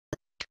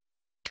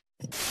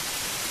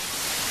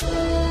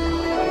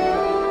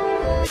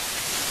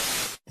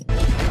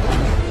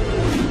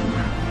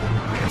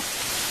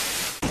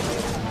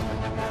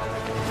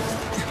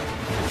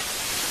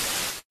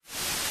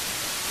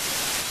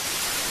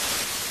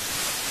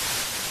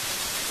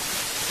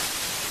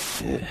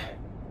This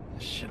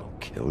shit'll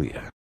kill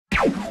ya.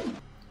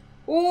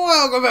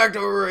 Welcome back to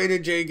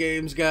Rated J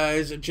Games,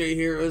 guys. Jay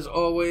here as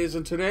always,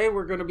 and today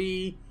we're going to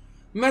be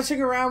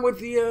messing around with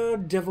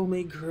the Devil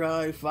May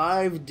Cry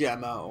 5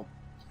 demo.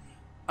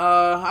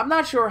 I'm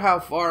not sure how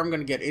far I'm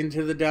going to get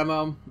into the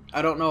demo.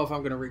 I don't know if I'm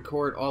going to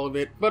record all of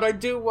it, but I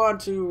do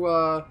want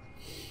to,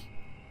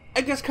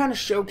 I guess, kind of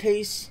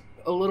showcase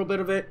a little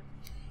bit of it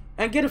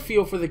and get a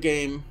feel for the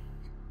game.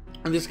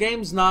 And this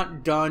game's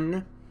not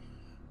done,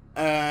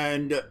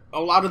 and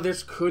a lot of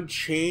this could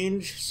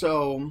change,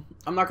 so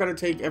I'm not going to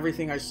take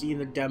everything I see in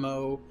the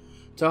demo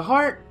to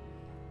heart,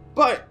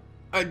 but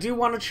I do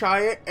want to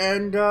try it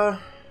and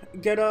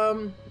get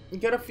a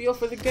feel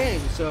for the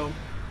game. So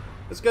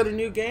let's go to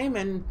new game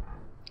and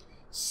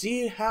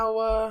see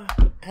how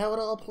it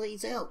all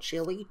plays out,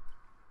 shall we?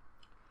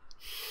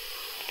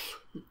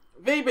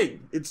 Vaping,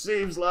 it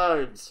saves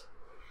lives.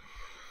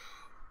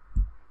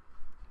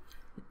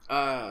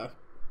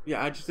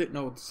 Yeah, I just didn't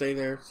know what to say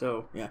there,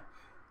 so yeah.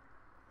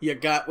 You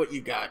got what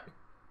you got.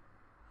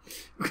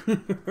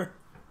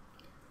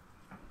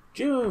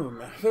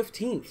 June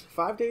 15th,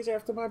 5 days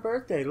after my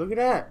birthday. Look at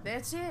that.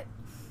 That's it.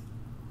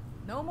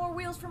 No more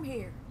wheels from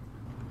here.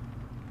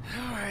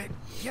 Alright,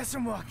 guess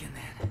I'm walking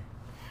then.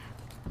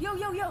 Yo,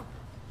 yo, yo.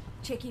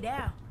 Check it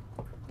out.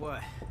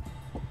 What?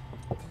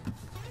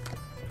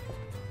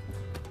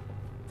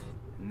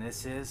 And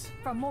this is?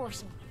 From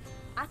Morrison.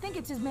 I think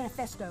it's his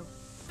manifesto.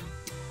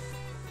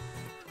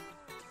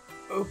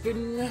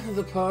 Open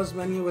the pause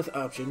menu with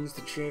options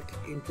to check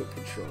input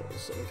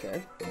controls.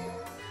 Okay.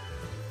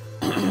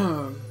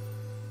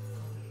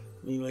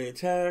 Melee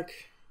attack,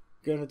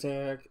 gun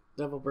attack,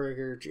 devil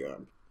breaker,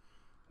 jump.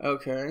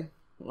 Okay.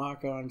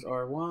 Lock-ons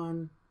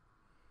R1.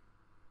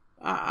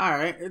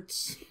 Alright,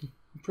 it's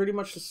pretty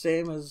much the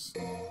same as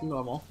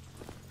normal.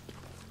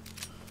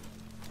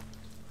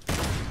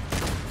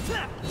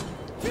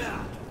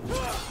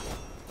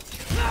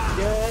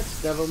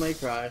 Yes, Devil May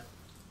Cry.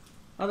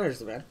 Oh, there's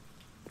the man.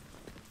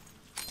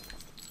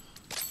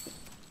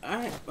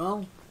 Alright,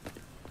 well.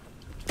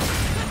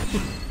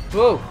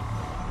 Whoa!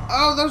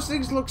 Oh, those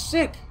things look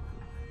sick!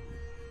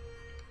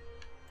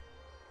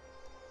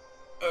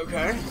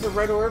 Okay, the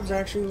red orbs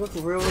actually look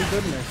really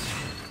good in this.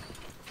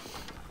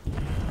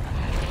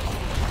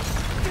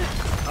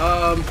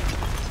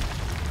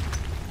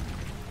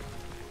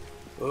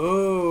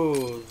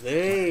 Oh,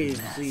 they've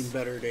seen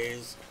better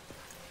days.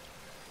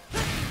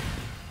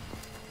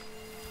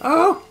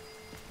 Oh!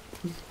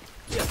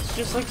 It's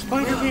just like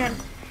Spider-Man.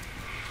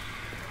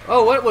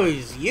 Oh, what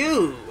was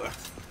you?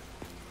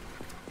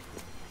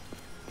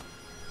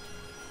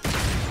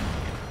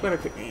 Better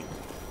could aim.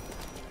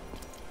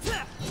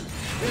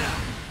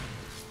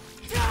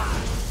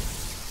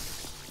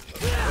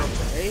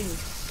 Okay.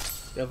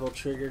 Devil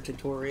trigger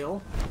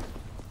tutorial.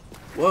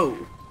 Whoa.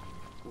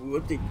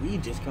 What did we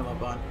just come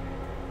up on?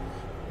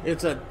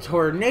 It's a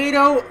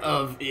tornado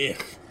of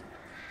ugh.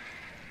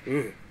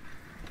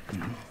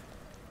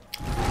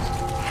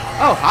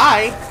 Oh,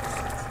 hi!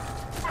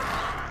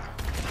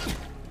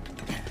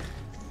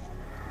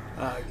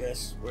 I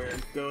guess we're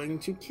going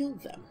to kill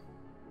them.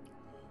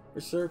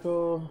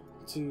 Circle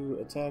to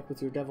attack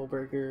with your Devil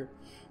Breaker.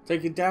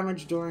 Taking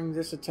damage during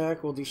this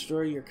attack will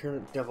destroy your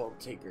current Devil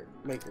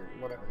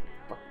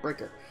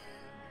Breaker.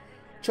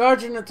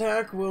 Charging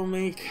attack will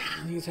make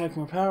the attack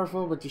more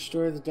powerful, but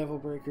destroy the Devil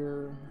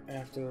Breaker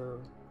after...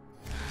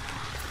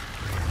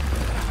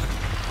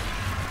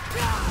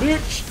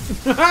 Bitch!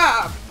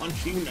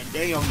 Punch you in the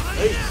damn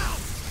face!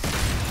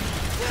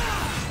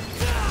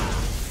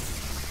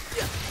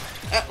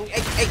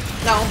 Hey,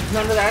 no,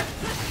 none of that.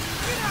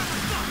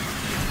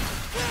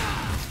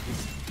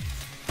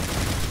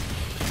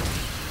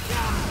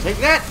 Take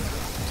that!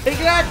 Take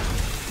that!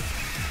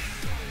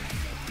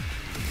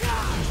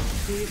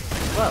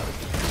 Whoa.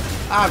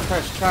 I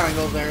pressed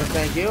triangle there,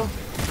 thank you.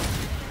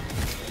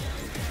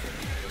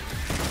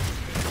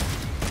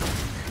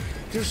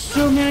 There's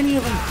so many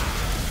of them.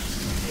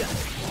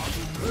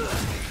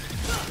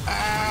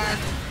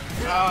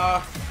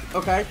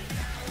 Okay.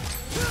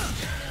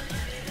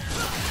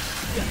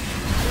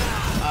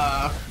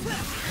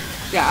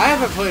 Yeah, I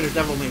haven't played a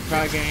Devil May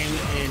Cry game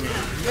in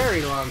a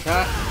very long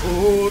time.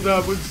 Oh,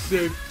 that was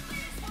sick.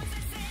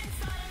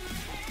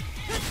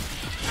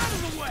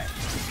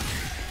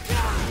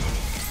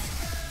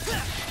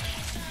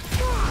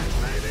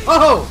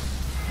 Oh!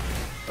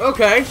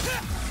 Okay.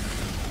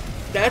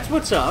 That's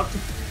what's up.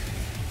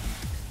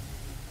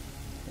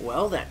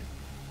 Well then.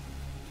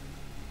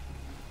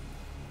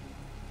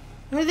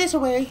 This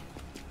way.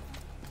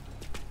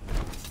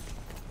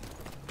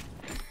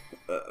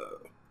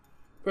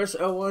 Press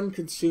L1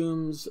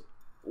 consumes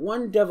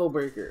one Devil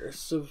Breaker.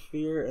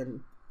 Sever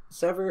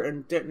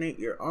and detonate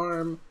your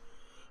arm,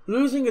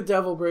 losing a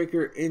Devil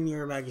Breaker in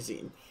your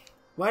magazine.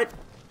 What?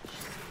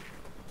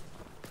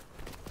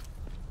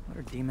 What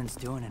are demons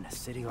doing in a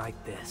city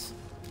like this?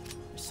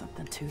 There's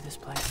something to this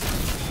place.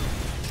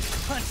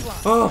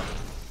 Punchline. Oh.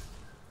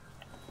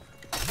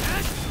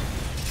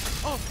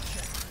 Oh,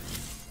 shit.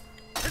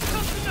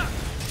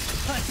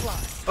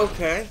 'Punchline.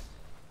 Okay.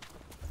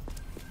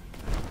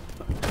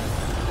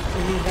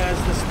 he has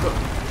this book.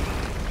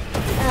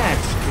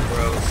 That's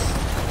gross.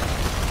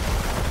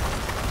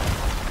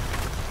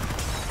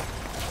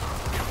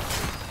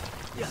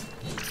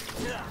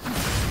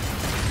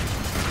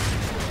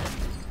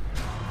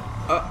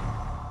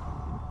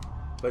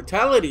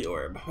 Vitality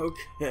orb.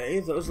 Okay,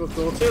 those look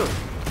cool too.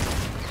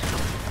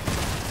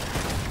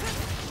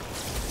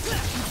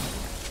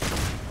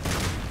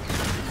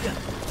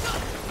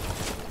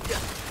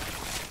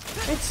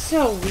 It's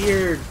so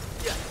weird.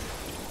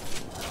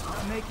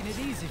 Not making it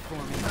easy for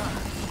me,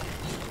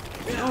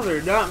 huh? No,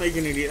 they're not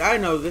making it easy. I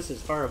know this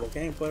is horrible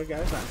gameplay,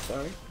 guys. I'm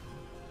sorry.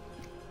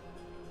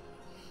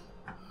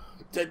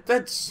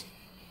 That's...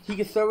 He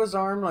could throw his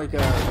arm like a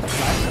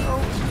lasso?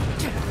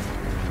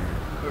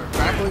 Or a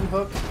grappling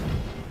hook?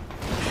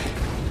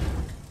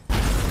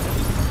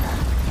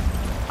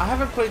 I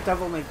haven't played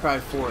Devil May Cry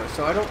 4,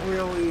 so I don't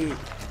really...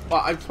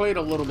 Well, I played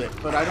a little bit,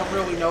 but I don't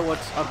really know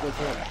what's up with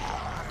him.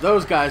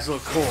 Those guys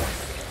look cool.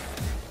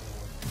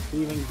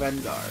 Leaving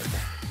Vanguard.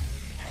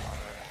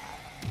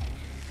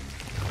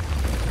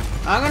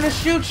 I'm gonna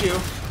shoot you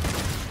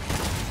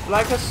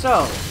like a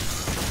so.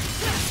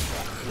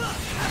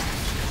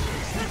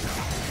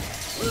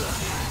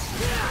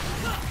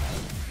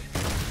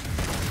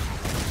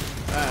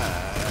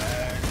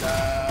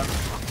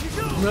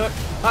 And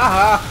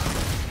haha.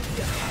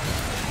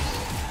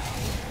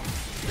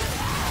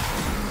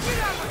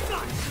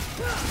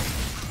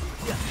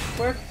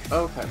 Where?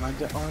 Okay, my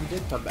arm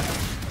did come back.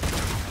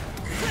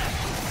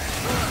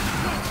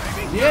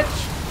 Bitch!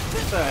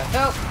 What the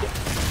hell?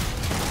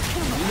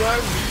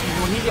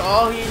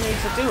 All he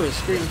needs to do is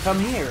scream, "Come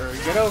here," or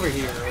 "Get over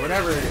here," or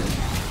whatever it is.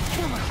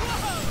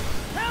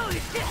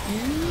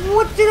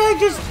 What did I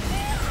just...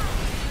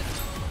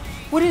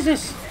 What is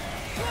this?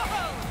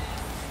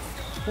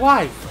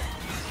 Why?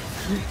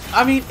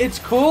 I mean, it's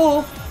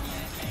cool.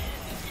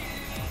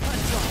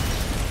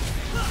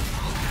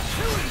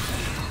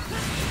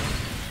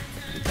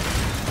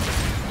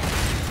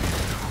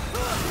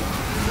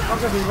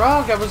 Don't get me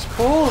wrong, that was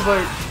cool,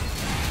 but...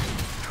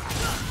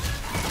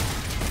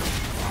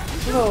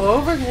 A little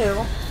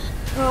overkill.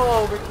 A little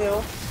overkill.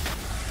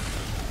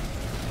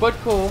 But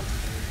cool.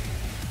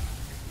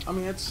 I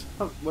mean, it's...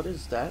 Oh, what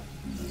is that?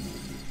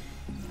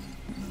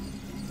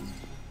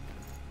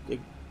 The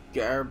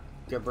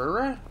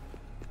Gabura?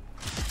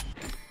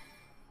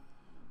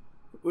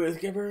 With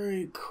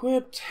Gabura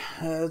equipped,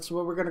 that's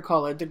what we're gonna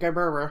call it, the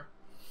Gabura.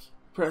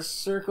 Press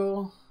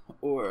circle,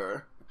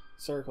 or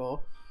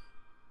circle.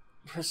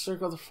 Press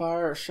circle to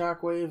fire a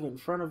shockwave in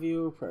front of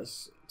you.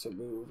 Press to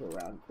move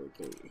around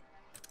quickly.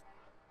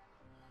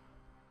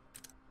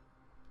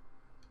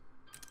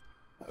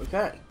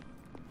 Okay.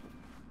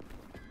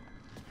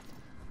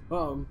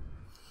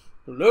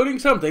 Loading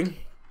something.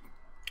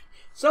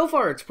 So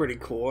far, it's pretty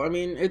cool. I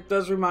mean, it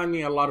does remind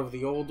me a lot of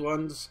the old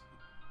ones.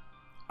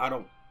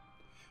 I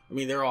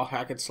mean, they're all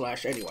hack and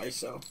slash anyway,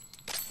 so.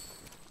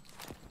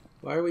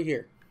 Why are we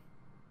here?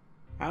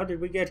 How did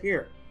we get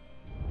here?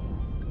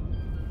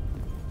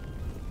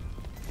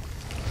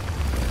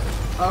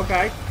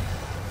 Okay.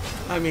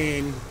 I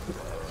mean,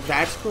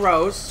 that's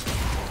gross.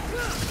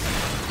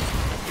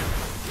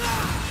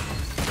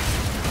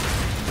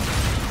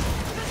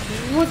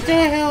 What the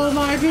hell am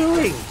I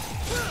doing?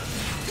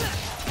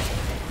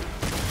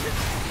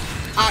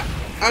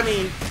 I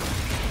mean,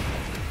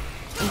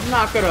 I'm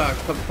not gonna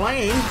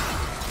complain.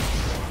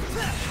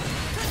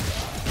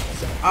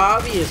 So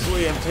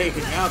obviously, I'm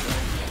taking out the,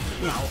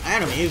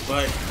 enemies,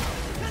 but...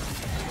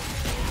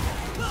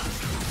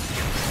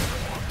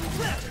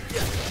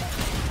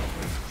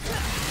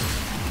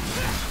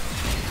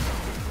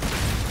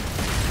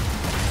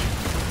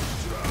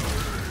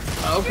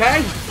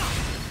 Okay.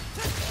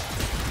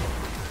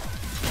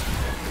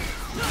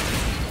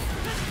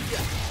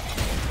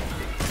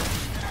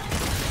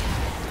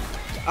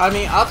 I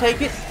mean, I'll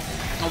take it.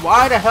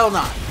 Why the hell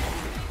not?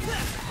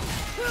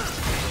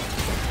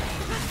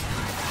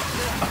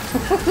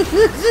 This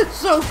is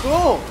so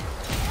cool.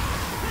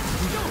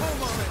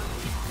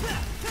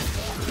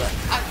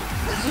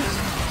 This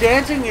is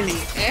dancing in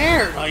the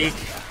air, like.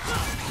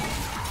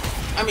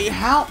 I mean,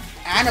 how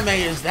anime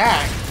is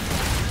that?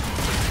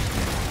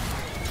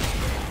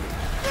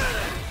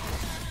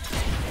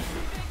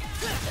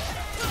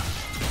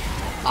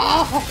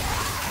 Oh.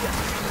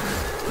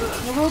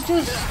 We'll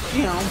just,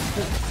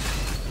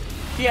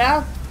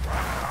 yeah.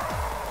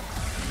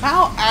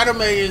 How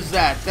anime is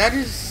that? That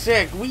is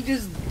sick. We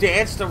just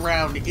danced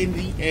around in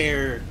the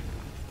air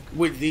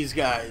with these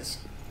guys.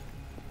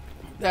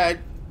 That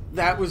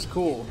was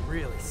cool. I'm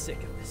really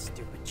sick of this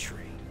stupid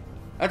tree.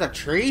 That's a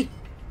tree?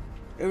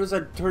 It was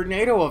a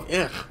tornado of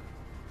ugh.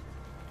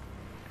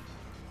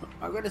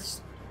 I'm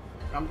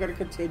gonna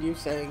continue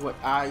saying what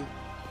I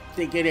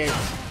think it is.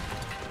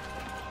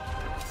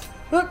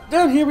 Oh,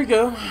 down here we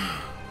go.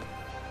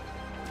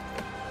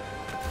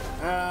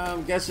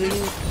 I'm guessing.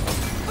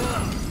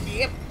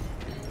 Yep.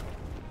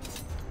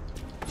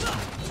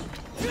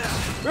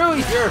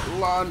 Really, your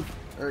lawn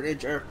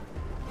furniture.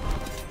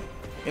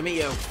 Give me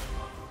you.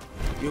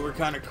 You were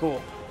kind of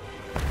cool.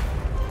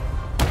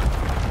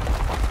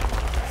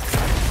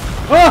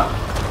 Oh!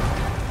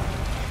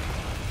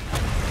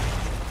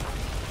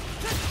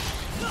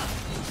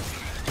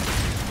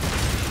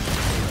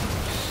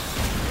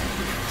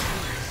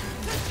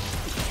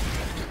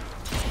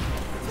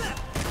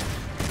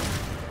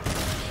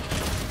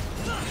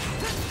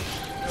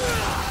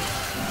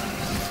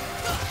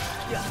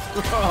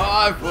 Oh,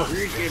 I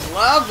freaking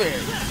love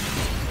it!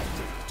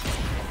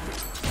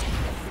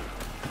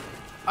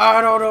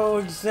 I don't know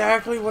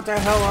exactly what the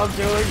hell I'm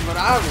doing, but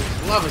I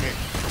was loving it.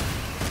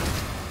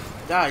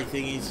 Die,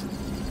 thingies.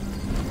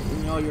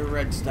 Give me all your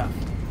red stuff.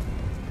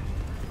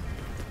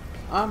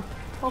 I'm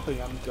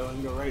hoping I'm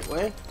going the right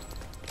way.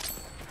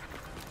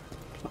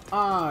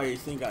 I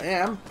think I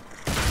am.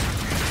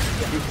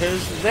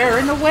 Because they're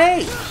in the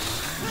way!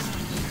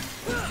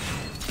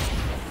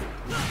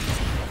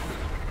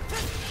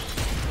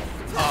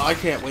 Oh, I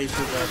can't wait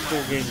for the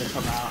full game to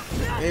come out.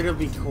 It'll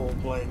be cool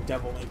playing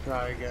Devil May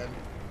Cry again.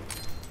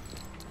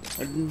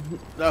 And,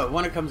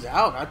 when it comes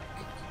out,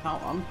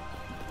 I'm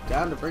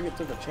down to bring it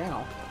to the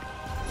channel.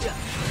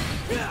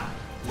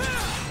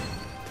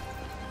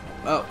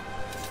 Oh.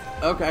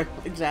 Okay,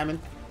 examine.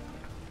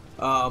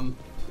 Where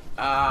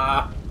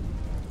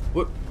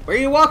are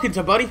you walking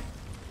to, buddy?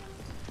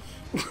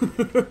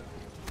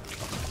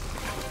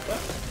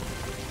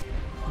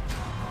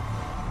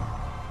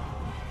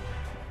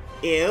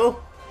 Ew.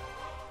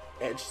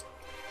 It's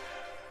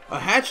a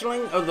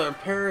hatchling of the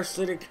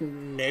parasitic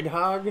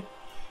Nidhogg.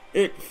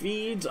 It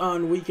feeds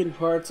on weakened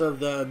parts of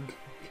the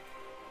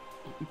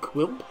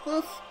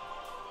Quillpuff,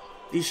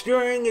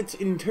 destroying its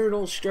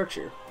internal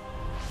structure.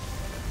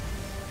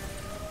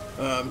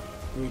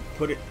 We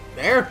put it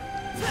there?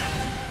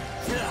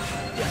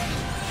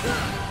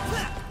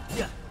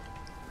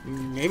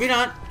 Maybe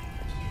not.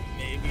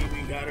 Maybe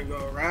we gotta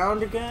go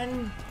around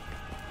again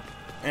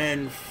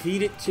and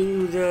feed it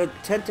to the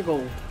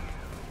tentacle.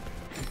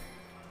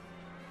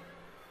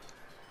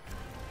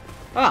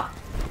 Ah,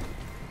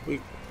 we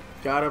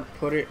gotta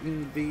put it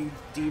in the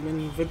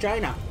demon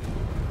vagina.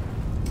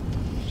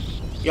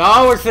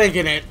 Y'all were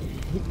thinking it.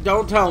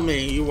 Don't tell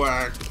me you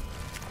weren't.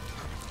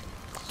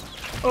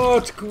 Oh,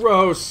 it's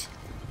gross.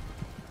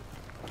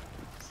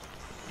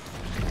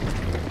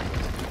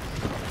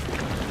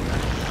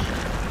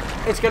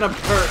 It's gonna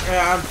hurt.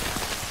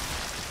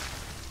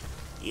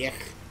 Yuck.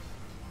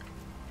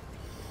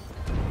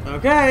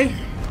 Okay.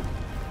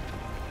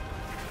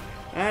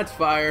 That's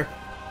fire.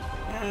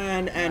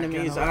 And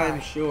enemies, I'm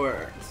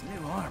sure. This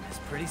new arm is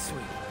pretty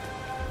sweet.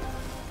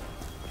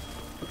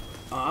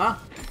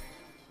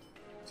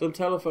 Some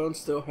telephones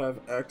still have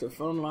active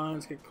phone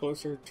lines. Get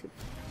closer to...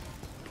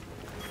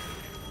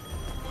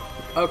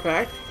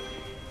 Okay.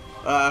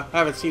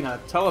 Haven't seen a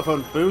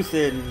telephone booth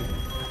in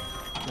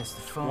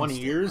 20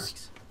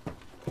 years.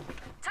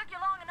 Took you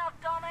long enough,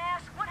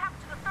 dumbass. What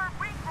happened to the third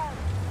ring room?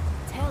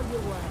 Tell you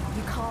what,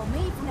 you call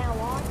me from now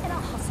on, and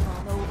I'll hustle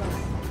on over.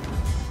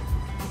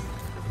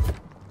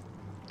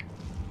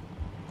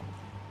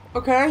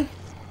 Okay.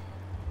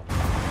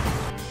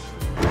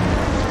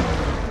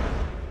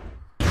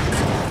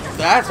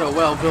 That's a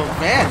well-built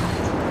van.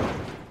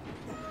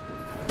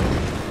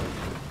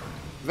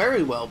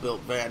 Very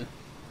well-built van.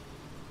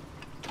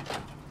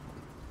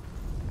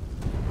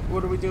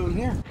 What are we doing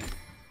here?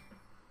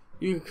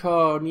 You can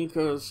call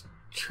Nico's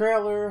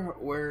trailer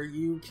where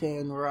you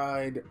can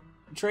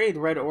trade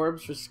red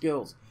orbs for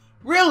skills.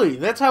 Really?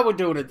 That's how we're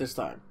doing it this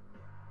time.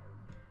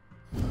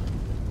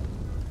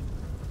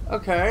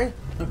 Okay.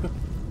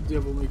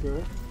 Devil May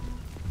Cry.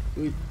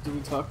 Do we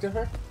talk to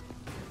her?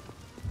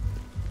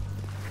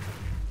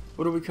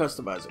 What are we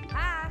customizing?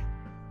 Hi.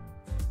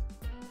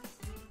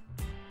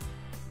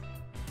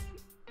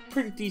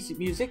 Pretty decent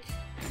music.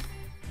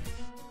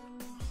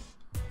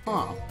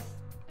 Huh.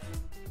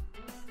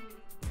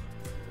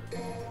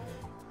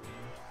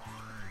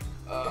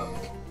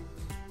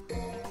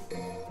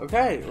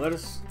 Okay, let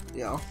us,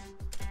 you know.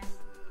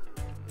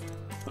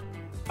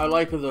 I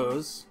like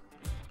those.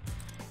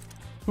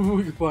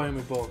 We can buy them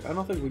in bulk. I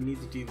don't think we need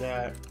to do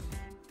that.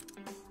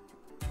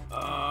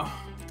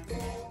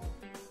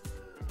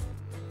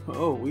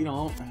 Oh, we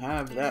don't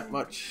have that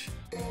much.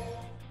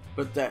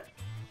 But that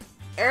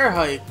air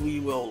hike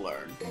we will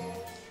learn.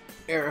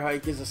 Air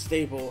hike is a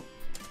staple.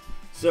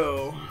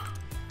 So,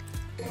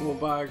 we'll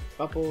buy a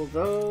couple of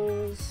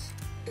those.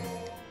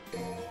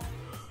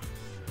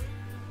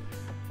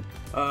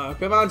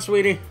 Come on,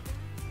 sweetie.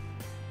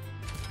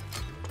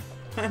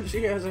 And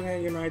she has it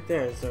hanging right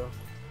there, so.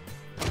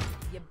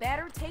 You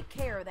better take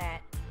care of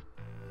that.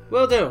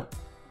 Will do.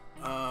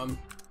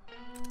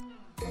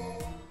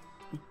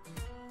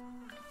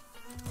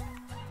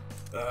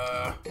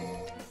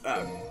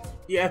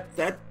 Yeah,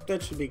 that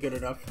should be good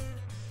enough.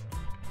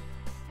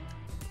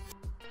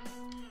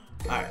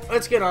 Alright,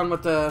 let's get on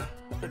with the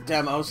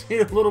demos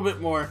a little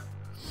bit more.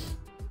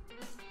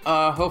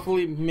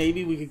 Hopefully,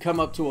 maybe we could come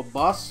up to a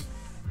boss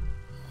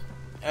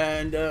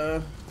and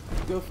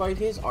go fight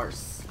his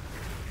arse.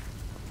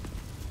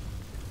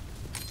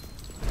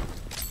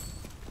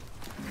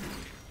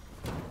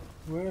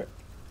 Where?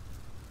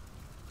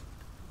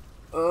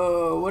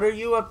 What are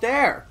you up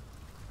there?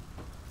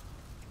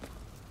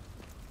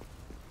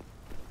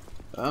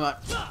 Come on.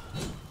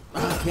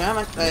 Damn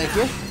it, thank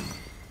you.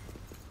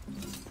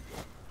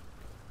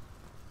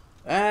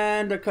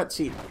 And a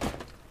cutscene.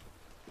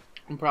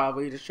 And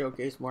probably to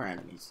showcase more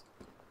enemies.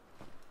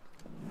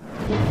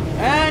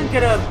 And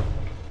get a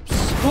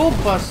school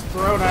bus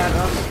thrown at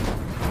us.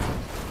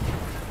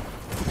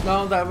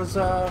 No, that was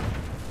an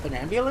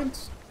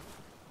ambulance?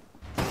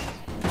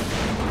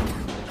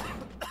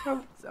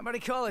 Somebody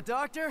call a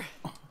doctor?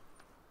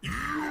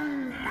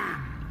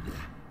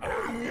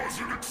 I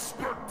wasn't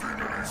expecting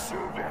any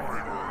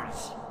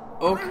survivors.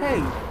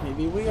 Okay,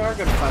 maybe we are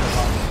gonna fight a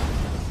boss.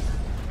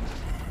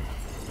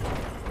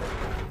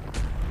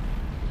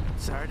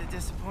 Sorry to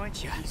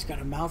disappoint you. He's got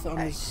a mouth on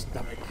his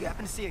stomach. You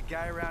happen to see a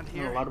guy around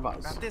here? A lot of eyes.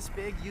 About this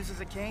big, uses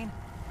a cane?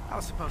 I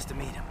was supposed to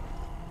meet him.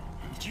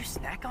 Did you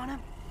snack on him?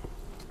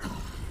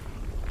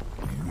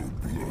 Your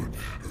blood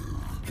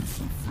is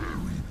a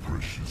very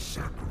precious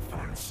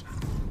sacrifice.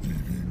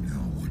 Eating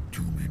you would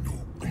do me no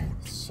good.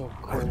 So I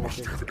cold.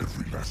 must have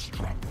every last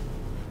drop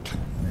to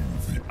rule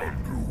the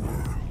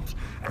underworld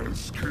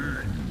as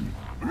king.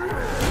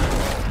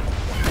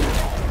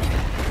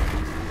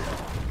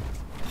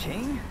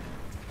 King?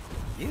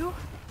 You?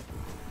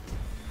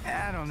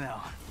 I don't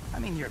know. I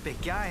mean, you're a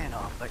big guy and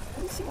all, but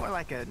you seem more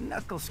like a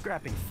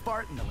knuckle-scrapping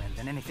fart in the wind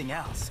than anything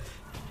else.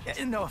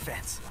 No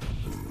offense.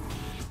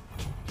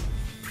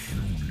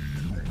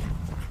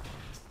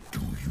 Do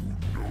you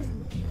know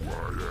who I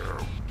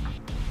am?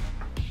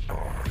 I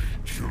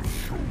shall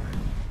show you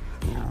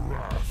the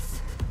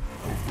wrath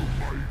of the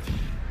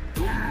mighty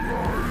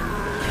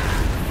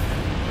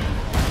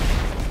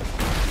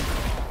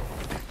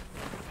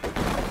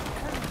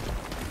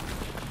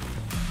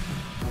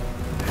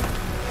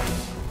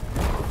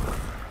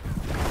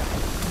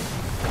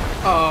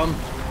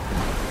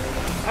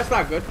That's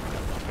not good.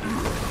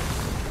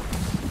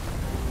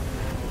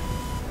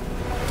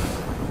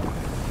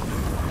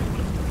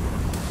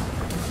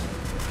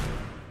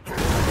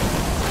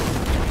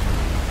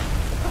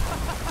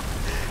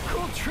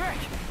 Cool trick!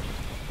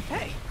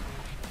 Hey,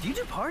 do you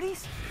do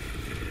parties?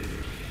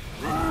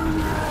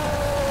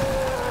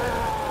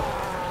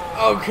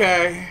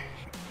 Okay.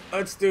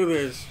 Let's do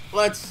this.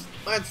 Let's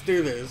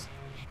do this.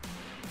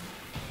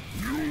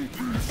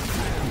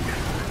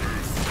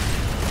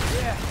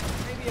 Yeah,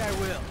 maybe I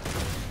will.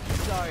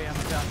 Sorry, I'm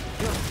about to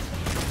kill you.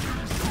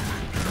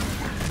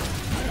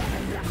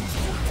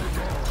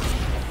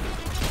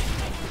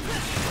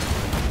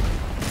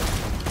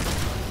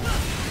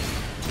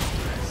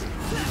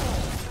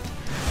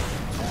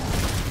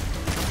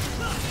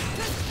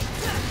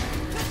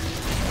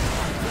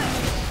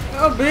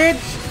 Oh,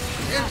 bitch!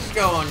 It's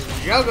going to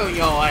juggle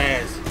your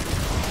ass.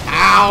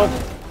 Ow!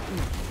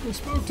 I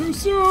spoke too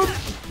soon.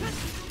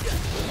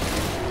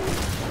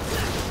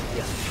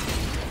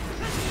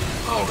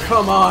 Oh,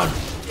 come on.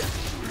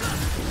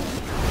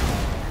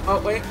 Oh,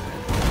 wait.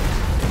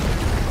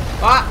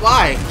 What?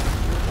 Why?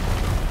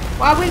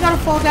 Why we gotta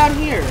fall down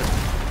here?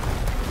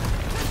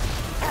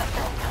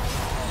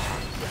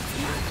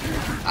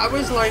 I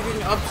was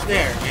lighting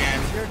upstairs,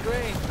 man. You're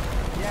great.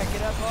 Yeah,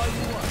 get up all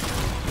you want.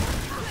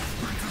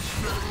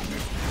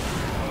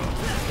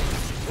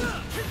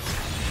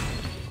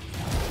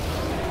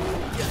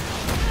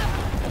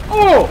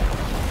 Oh!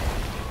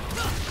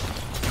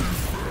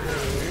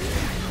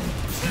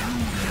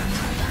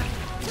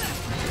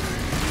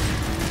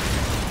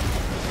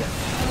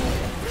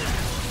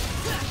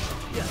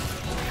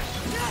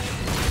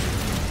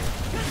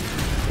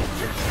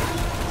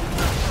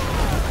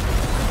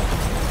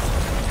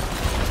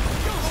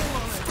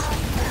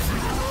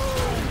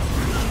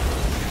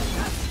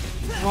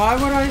 Why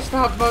would I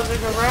stop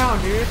buzzing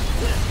around, dude?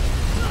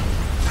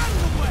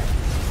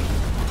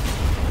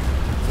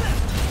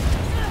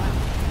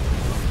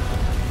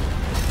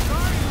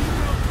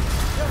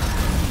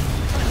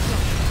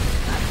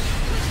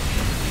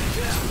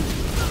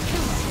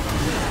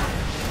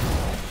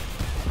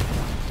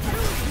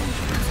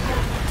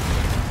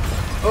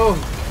 Oh.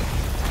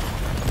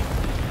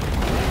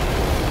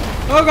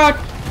 Oh god.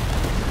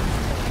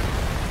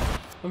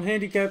 I'm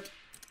handicapped.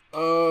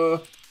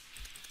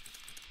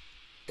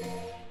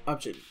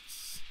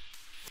 Options.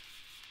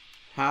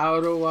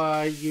 How do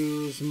I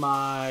use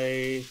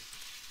my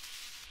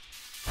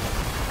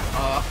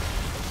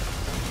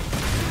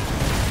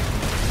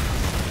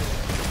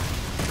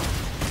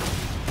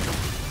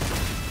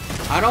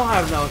I don't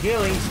have no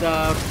healing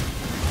stuff.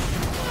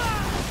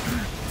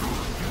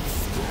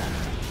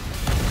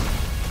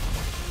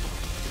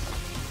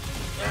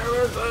 There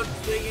is a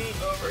thingy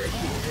over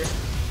here.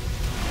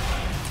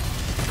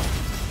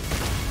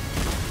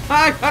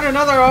 I got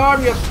another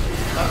arm, you.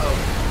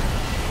 Uh-oh.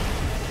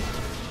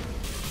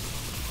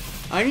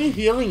 I need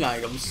healing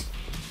items.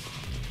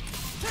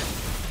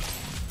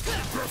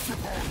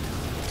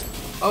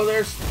 Oh,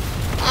 there's.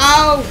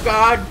 Oh,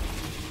 God.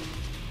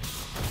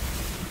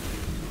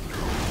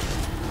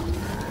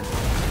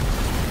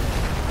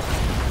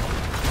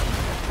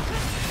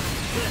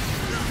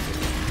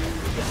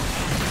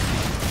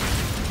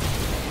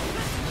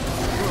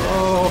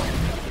 Oh,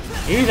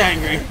 he's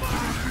angry.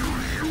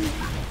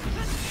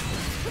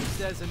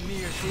 Says a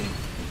mere demon.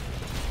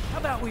 How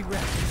about we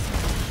wrap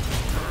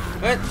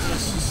this? Let's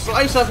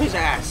slice up his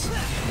ass.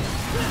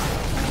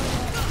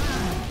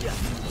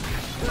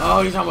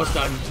 Oh, he's almost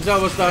done. He's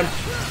almost done.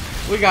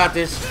 We got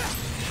this.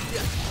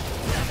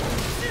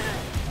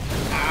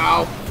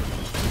 Ow.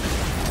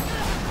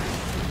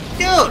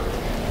 Dude!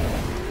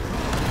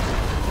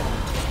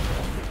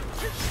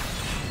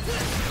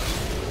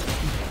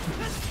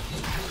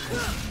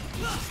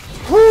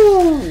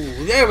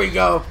 Whoo! There we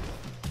go.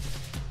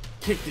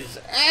 Kicked his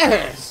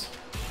ass.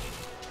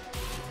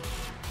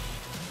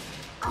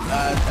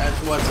 That's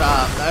what's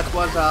up. That's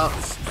what's up.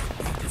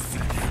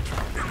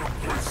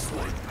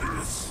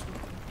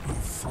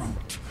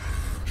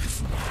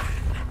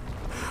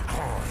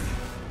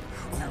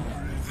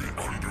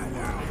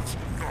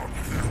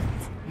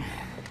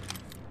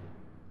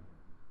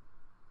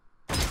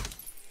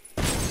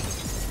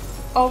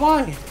 Oh,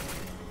 why?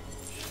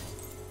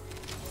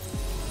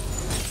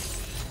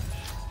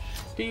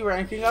 B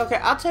ranking. Okay,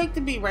 I'll take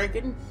the B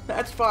ranking.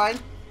 That's fine.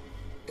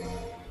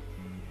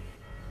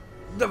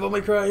 Devil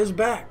May Cry is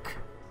back.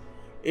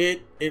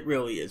 It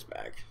really is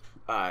back.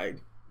 I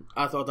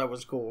thought that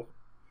was cool.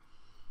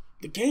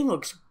 The game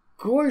looks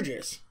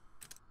gorgeous.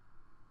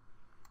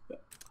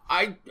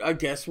 I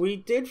guess we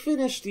did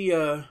finish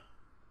the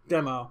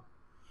demo.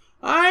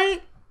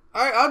 Alright,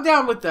 I'm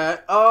down with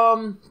that.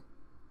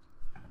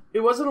 It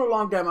wasn't a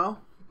long demo,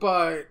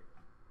 but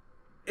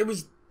it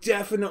was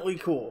definitely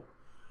cool.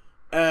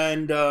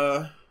 And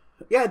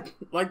yeah,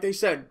 like they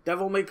said,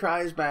 Devil May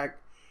Cry is back.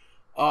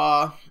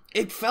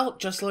 It felt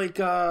just like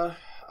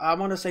I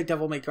want to say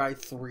Devil May Cry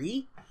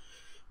 3,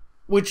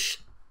 which,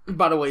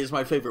 by the way, is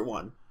my favorite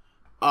one.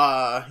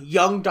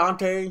 Young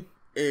Dante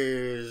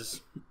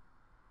is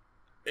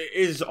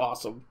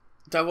awesome.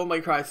 Devil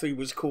May Cry 3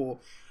 was cool.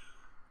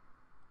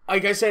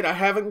 Like I said, I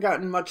haven't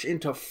gotten much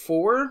into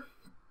 4.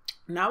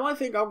 Now I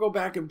think I'll go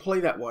back and play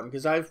that one,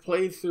 because I've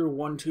played through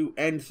 1, 2,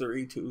 and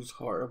 3. 2's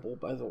horrible,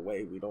 by the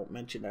way. We don't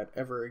mention that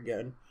ever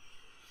again.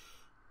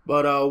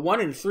 But 1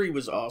 and 3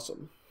 was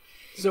awesome.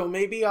 So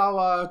maybe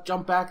I'll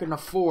jump back into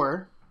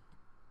 4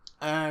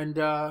 and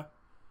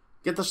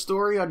get the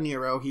story on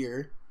Nero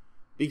here,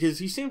 because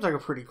he seems like a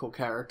pretty cool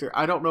character.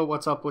 I don't know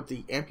what's up with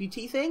the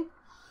amputee thing,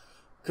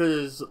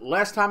 because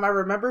last time I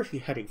remember he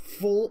had a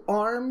full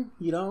arm,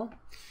 you know?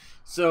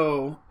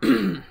 So,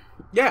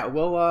 yeah,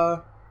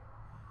 we'll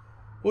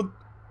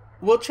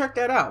check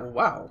that out.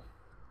 Wow.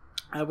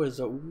 That was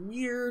a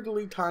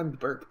weirdly timed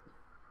burp.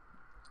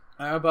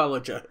 I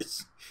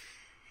apologize.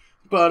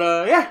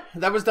 But, yeah,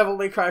 that was Devil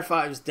May Cry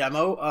 5's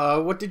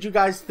demo. What did you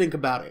guys think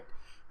about it?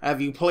 Have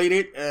you played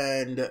it?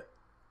 And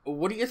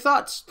what are your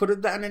thoughts? Put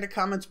it down in the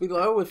comments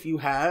below if you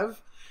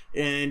have.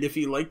 And if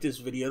you like this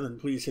video, then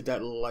please hit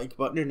that like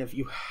button. And if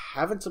you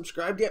haven't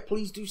subscribed yet,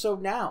 please do so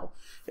now.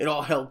 It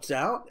all helps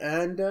out,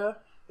 and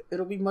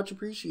it'll be much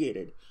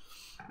appreciated.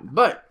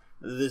 But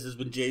this has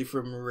been Jay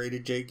from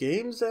Rated J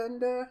Games,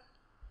 and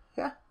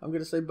yeah, I'm going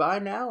to say bye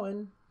now,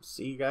 and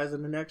see you guys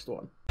in the next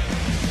one.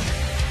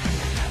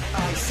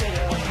 I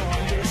sail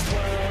upon this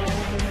world.